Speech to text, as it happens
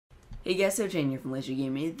Hey guys, so Jane here from Laser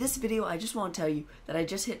Gaming. In this video, I just want to tell you that I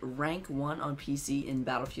just hit rank 1 on PC in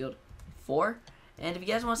Battlefield 4. And if you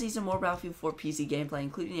guys want to see some more Battlefield 4 PC gameplay,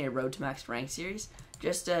 including a Road to Max rank series,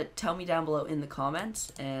 just tell me down below in the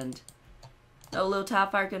comments. And no little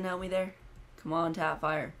Tapfire couldn't help me there. Come on,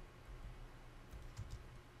 Tapfire.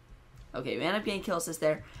 Okay, we end up getting kill assist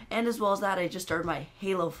there. And as well as that, I just started my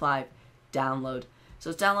Halo 5 download. So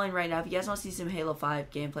it's downloading right now. If you guys want to see some Halo 5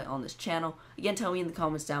 gameplay on this channel, again, tell me in the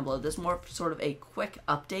comments down below. This is more sort of a quick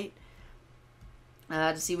update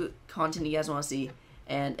to see what content you guys want to see.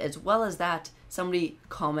 And as well as that, somebody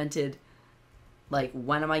commented, like,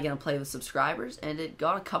 when am I going to play with subscribers? And it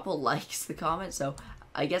got a couple likes, the comment. So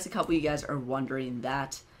I guess a couple of you guys are wondering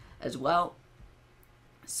that as well.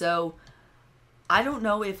 So I don't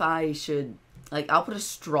know if I should, like, I'll put a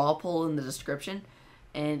straw poll in the description.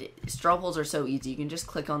 And straw polls are so easy. You can just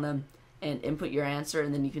click on them and input your answer,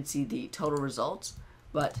 and then you can see the total results.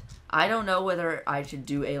 But I don't know whether I should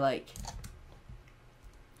do a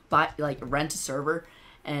rent a server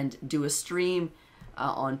and do a stream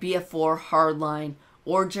on BF4 Hardline,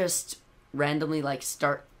 or just randomly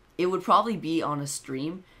start. It would probably be on a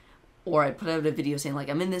stream, or I put out a video saying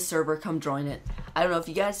I'm in this server, come join it. I don't know if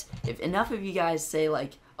you guys, if enough of you guys say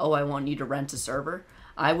oh, I want you to rent a server,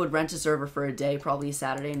 I would rent a server for a day, probably a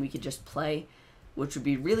Saturday, and we could just play, which would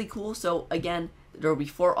be really cool. So again, there will be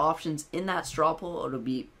 4 options in that straw poll. It'll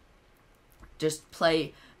be just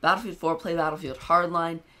play Battlefield 4, play Battlefield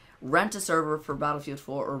Hardline, rent a server for Battlefield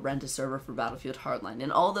 4, or rent a server for Battlefield Hardline.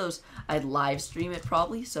 And all those, I'd live stream it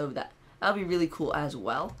probably, so that'll be really cool as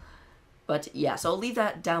well. But yeah, so I'll leave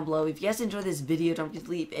that down below. If you guys enjoyed this video, don't forget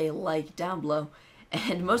to leave a like down below.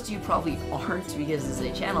 And most of you probably aren't, because this is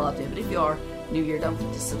a channel update, but if you are new here, don't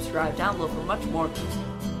forget to subscribe down below for much more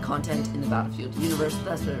content in the Battlefield universe.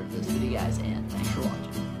 That's it for this video, guys, and thanks for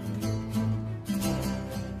watching.